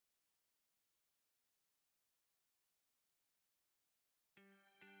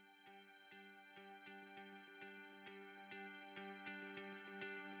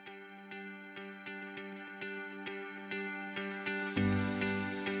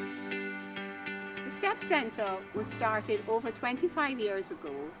The STEP Centre was started over 25 years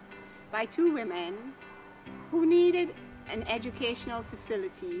ago by two women who needed an educational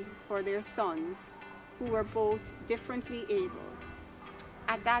facility for their sons who were both differently able.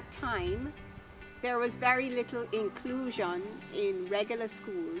 At that time, there was very little inclusion in regular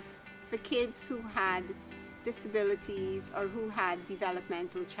schools for kids who had disabilities or who had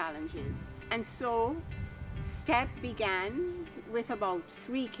developmental challenges. And so STEP began with about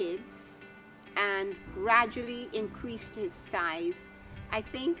 3 kids and gradually increased its size. I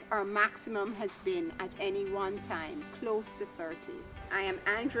think our maximum has been at any one time close to 30. I am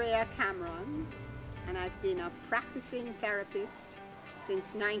Andrea Cameron and I've been a practicing therapist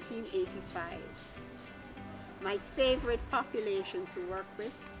since 1985. My favorite population to work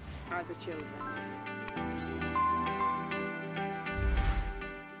with are the children.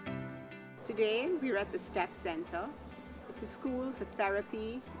 Today we're at the STEP Centre. It's a school for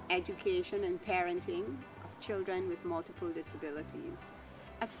therapy, education and parenting of children with multiple disabilities.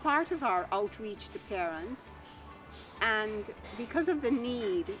 As part of our outreach to parents, and because of the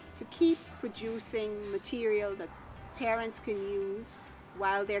need to keep producing material that parents can use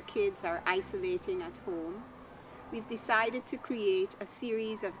while their kids are isolating at home, we've decided to create a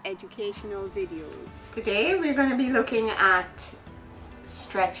series of educational videos. Today we're going to be looking at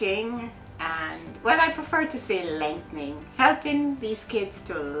stretching and, well, I prefer to say lengthening, helping these kids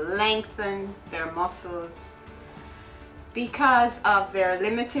to lengthen their muscles. Because of their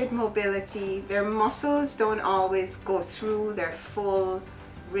limited mobility, their muscles don't always go through their full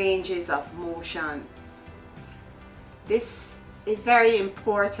ranges of motion. This is very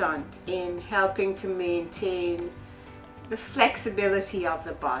important in helping to maintain the flexibility of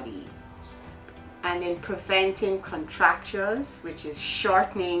the body and in preventing contractures, which is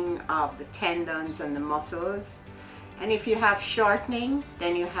shortening of the tendons and the muscles. And if you have shortening,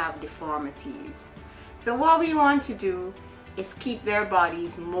 then you have deformities. So what we want to do is keep their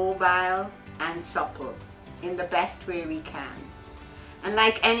bodies mobile and supple in the best way we can. And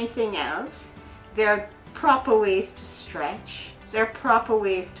like anything else, there are proper ways to stretch, there are proper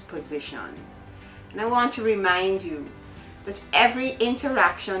ways to position. And I want to remind you that every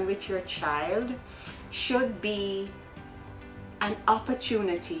interaction with your child should be an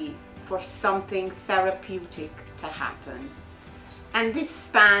opportunity for something therapeutic to happen. And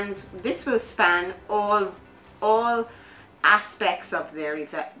this will span all aspects of their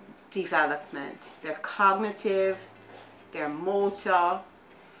development, their cognitive, their motor,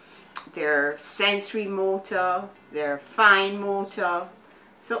 their sensory motor, their fine motor.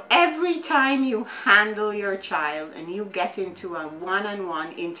 So every time you handle your child and you get into a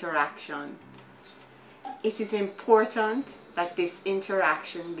one-on-one interaction, it is important that this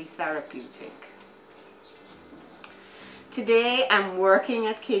interaction be therapeutic. Today I'm working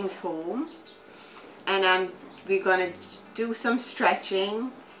at King's Home and we're going to do some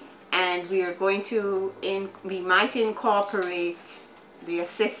stretching, and we are going to we might incorporate the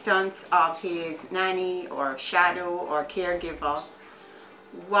assistance of his nanny or shadow or caregiver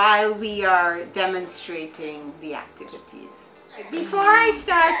while we are demonstrating the activities. Before I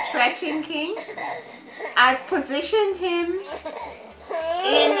start stretching King, I've positioned him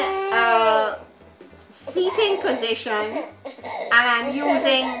in a seating position and I'm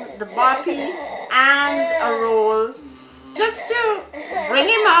using the boppy and a roll just to bring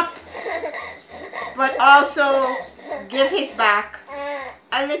him up, but also give his back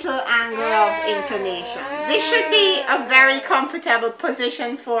a little angle of inclination. This should be a very comfortable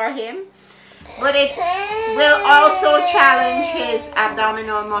position for him, but it will also challenge his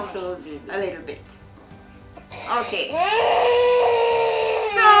abdominal muscles a little bit. Okay,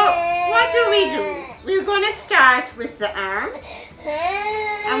 so what do? We're going to start with the arms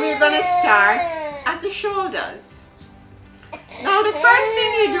and we're going to start at the shoulders. Now the first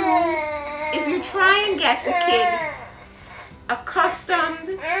thing you do is you try and get the kid accustomed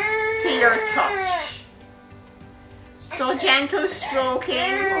to your touch. So gentle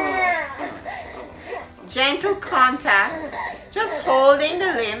stroking, gentle contact, just holding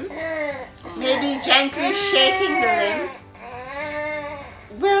the limb, maybe gently shaking the limb,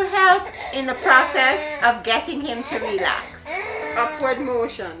 will help in the process of getting him to relax. Upward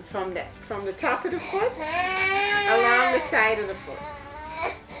motion from the top of the foot along the side of the foot,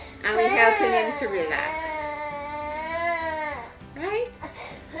 and we're helping him to relax. Right?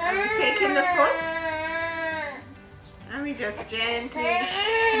 And we're taking the foot and we just gently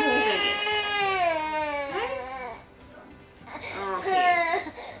moving it. Right? Okay.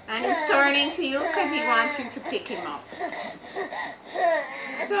 And he's turning to you because he wants you to pick him up.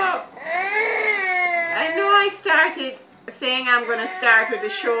 So I know I started saying I'm going to start with the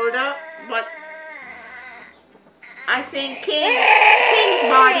shoulder, but I think King's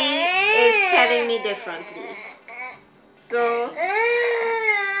body is telling me differently. So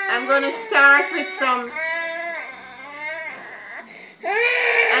I'm going to start with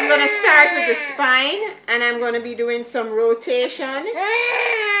the spine, and I'm going to be doing some rotation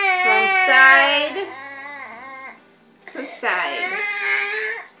from side to side.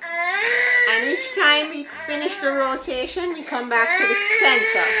 And each time we finish the rotation, we come back to the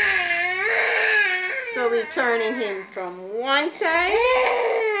center. So we're turning him from one side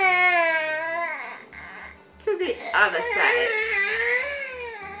to the other side.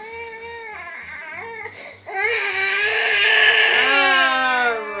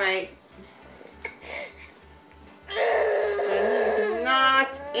 Alright. And he's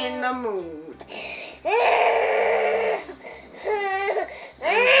not in the mood.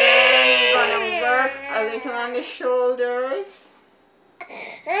 And then we're going to work a little on the shoulders.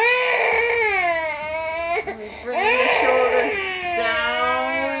 Bring the shoulders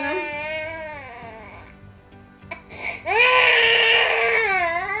down.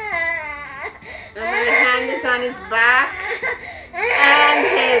 And my hand is on his back and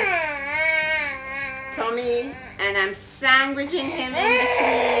his tummy, and I'm sandwiching him in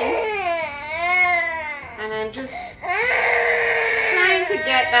between. And I'm just trying to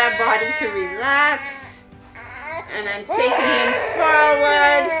get that body to relax. And I'm taking him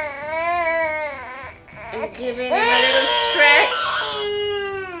forward and giving him a little stretch.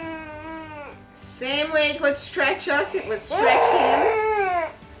 Same way it would stretch us, it would stretch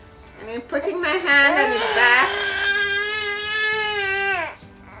him. And I'm putting my hand on his back.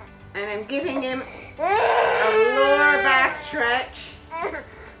 And I'm giving him a lower back stretch.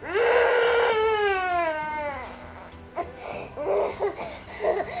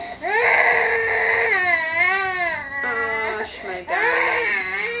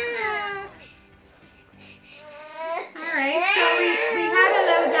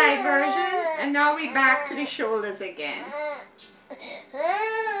 Now we're back to the shoulders again.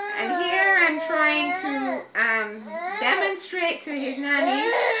 And here I'm trying to demonstrate to his nanny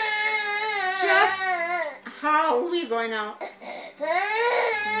just how we're going to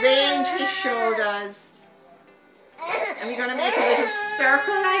range his shoulders. And we're going to make a little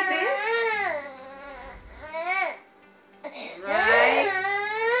circle like this. Right?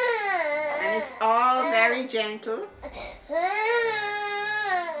 And it's all very gentle.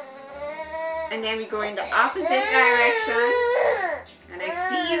 And then we go in the opposite direction. And I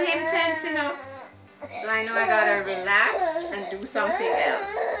feel him tensing up. So I know I gotta relax and do something else.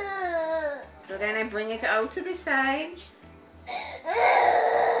 So then I bring it out to the side.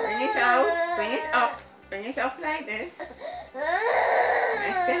 Bring it out, bring it up. Bring it up like this.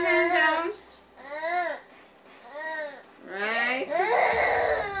 Rest the hand down. Right.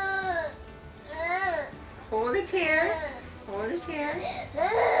 Hold it here. Hold it here.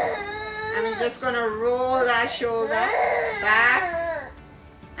 And we're just going to roll that shoulder back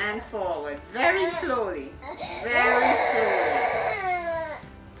and forward. Very slowly. Very slowly.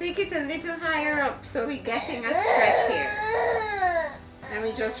 Take it a little higher up so we're getting a stretch here. And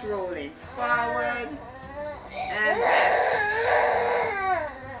we're just rolling forward and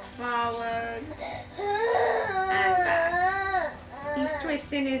back. Forward and back. He's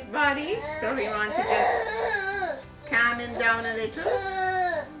twisting his body, so we want to just calm him down a little.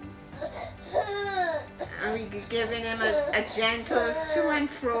 And we're giving him a gentle to and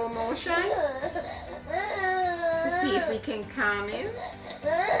fro motion to see if we can calm him.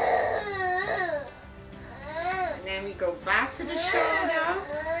 And then we go back to the shoulder.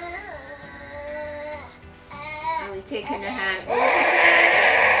 And we're taking the hand over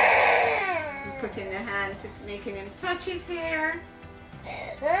here. We're putting the hand to making him touch his hair.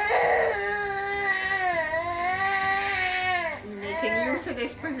 Making use of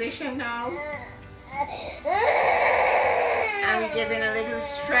this position now. And we're giving a little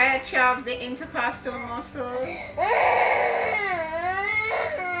stretch of the intercostal muscles.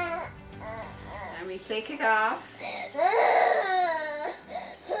 And we take it off.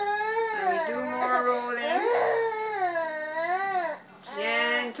 And we do more rolling.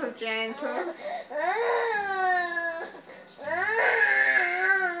 Gentle, gentle.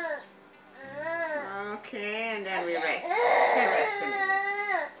 Okay, and then we rest. Okay, rest a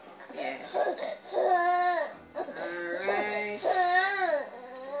minute. Yeah. Alright.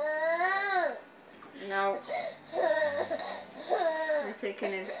 Now, we're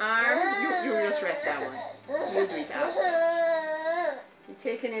taking his arm. You just rest that one. You do it after. We're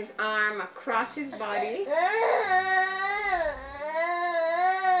taking his arm across his body.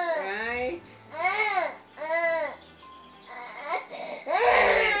 Right. And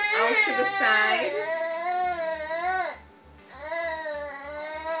then out to the side.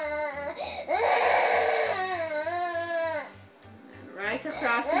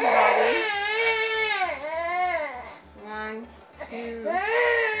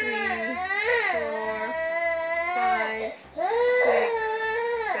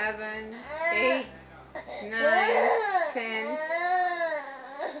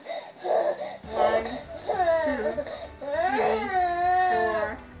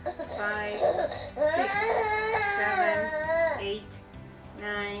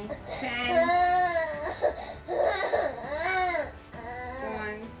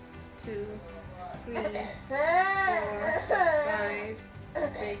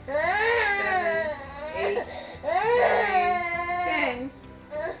 7, 8, 9, 10.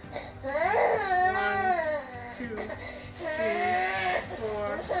 1, 2, 3,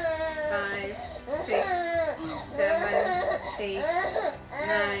 4, 5, 6, 7, 8,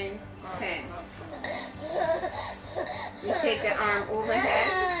 9, 10. We take the arm overhead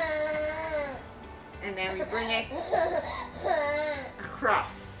and then we bring it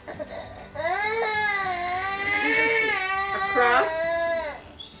across. Across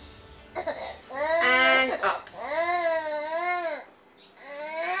and up.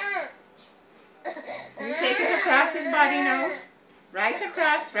 You take it across his body now. Right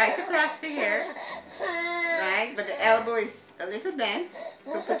across to here. Right, but the elbow is a little bent.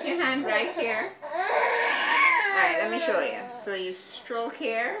 So put your hand right here. Alright, let me show you. So you stroke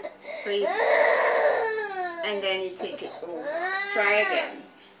here. And then you take it over. Try again.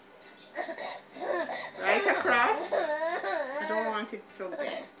 Right across. I don't want it so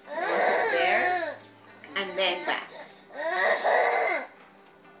bent. I want it there. And then back.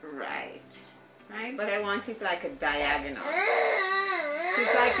 Right. Right? But I want it like a diagonal.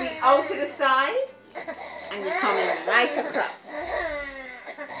 It's like we out to the side and we're coming right across.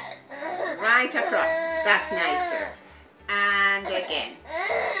 Right across. That's nicer. And again.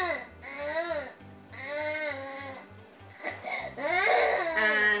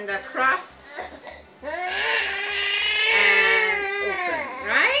 And across. And open.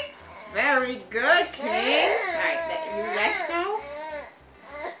 Right? Very good, King. Right, let you rest now.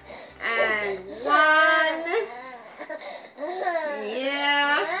 And 1.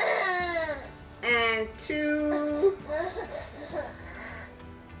 Yeah. And 2.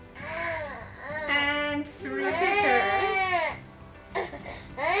 And 3.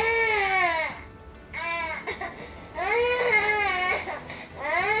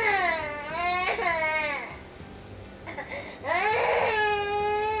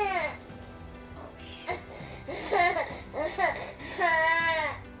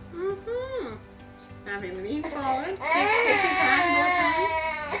 Have him lean forward. Take your time, more time.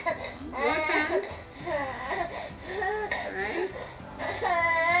 More time. Right.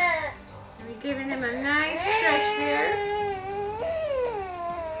 And we're giving him a nice stretch there.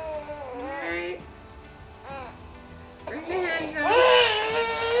 Right. Bring your hands up.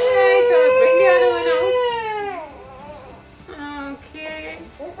 Right, so bring the other one out. Okay.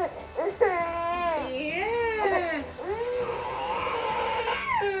 Yeah.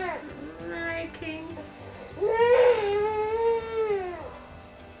 Right, King.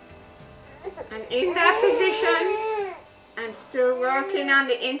 And in that position, I'm still working on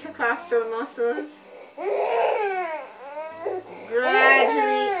the intercostal muscles.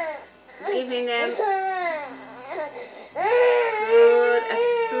 Gradually giving them good, a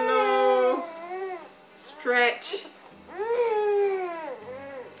slow stretch.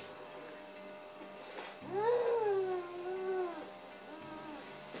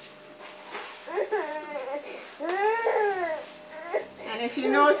 And if you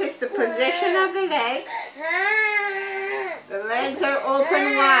notice the position of the legs are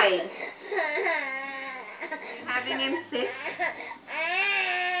open wide. Having him sit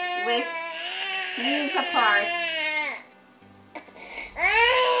with knees apart.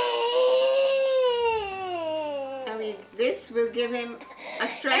 And this will give him a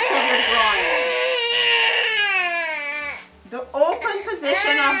stretch of the groin. The open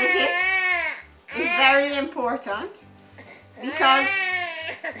position of the hips is very important because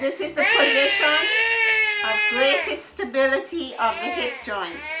this is the position of greatest stability of the hip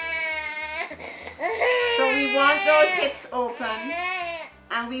joints. So we want those hips open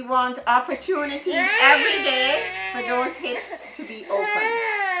and we want opportunities every day for those hips to be open.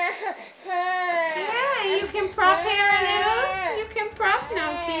 Yeah, you can prop here a little. You can prop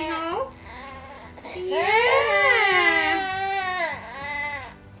now, Kino. Yeah.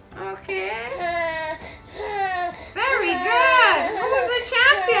 Okay. Very good. Who's the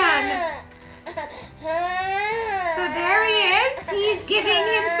champion? So there he is. He's giving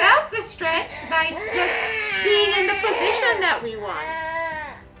himself the stretch by just being in the position that we want.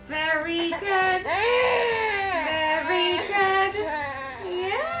 Very good. Very good.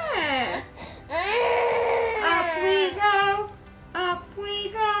 Yeah. Up we go. Up we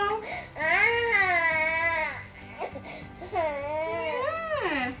go. Yeah.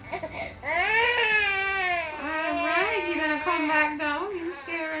 Alright, you're going to come back down. You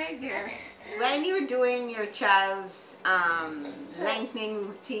stay right there. When you're doing your child's lengthening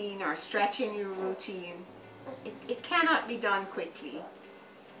routine or stretching your routine, it cannot be done quickly.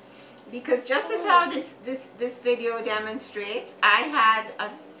 Because just as how this video demonstrates, I had a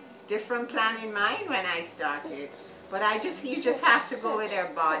different plan in mind when I started. But you just have to go with their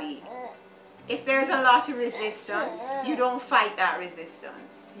body. If there's a lot of resistance, you don't fight that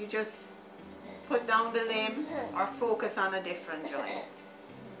resistance. You just put down the limb or focus on a different joint.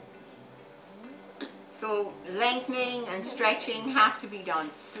 So lengthening and stretching have to be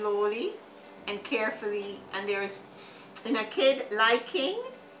done slowly and carefully. And in a kid like King,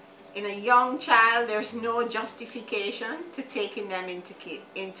 in a young child, there's no justification to taking them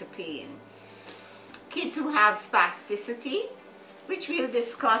into pain. Kids who have spasticity, which we'll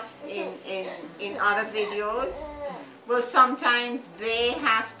discuss in other videos, well, sometimes they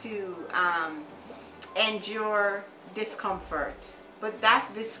have to endure discomfort. But that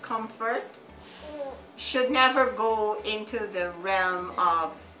discomfort should never go into the realm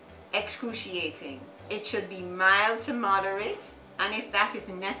of excruciating. It should be mild to moderate, and if that is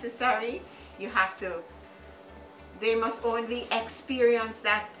necessary, they must only experience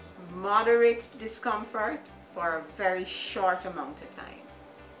that moderate discomfort for a very short amount of time.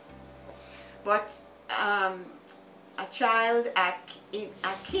 But a child at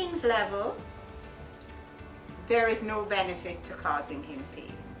King's level, there is no benefit to causing him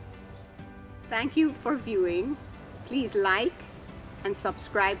pain. Thank you for viewing. Please like and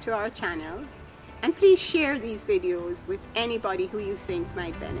subscribe to our channel, and please share these videos with anybody who you think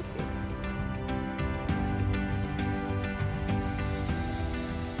might benefit.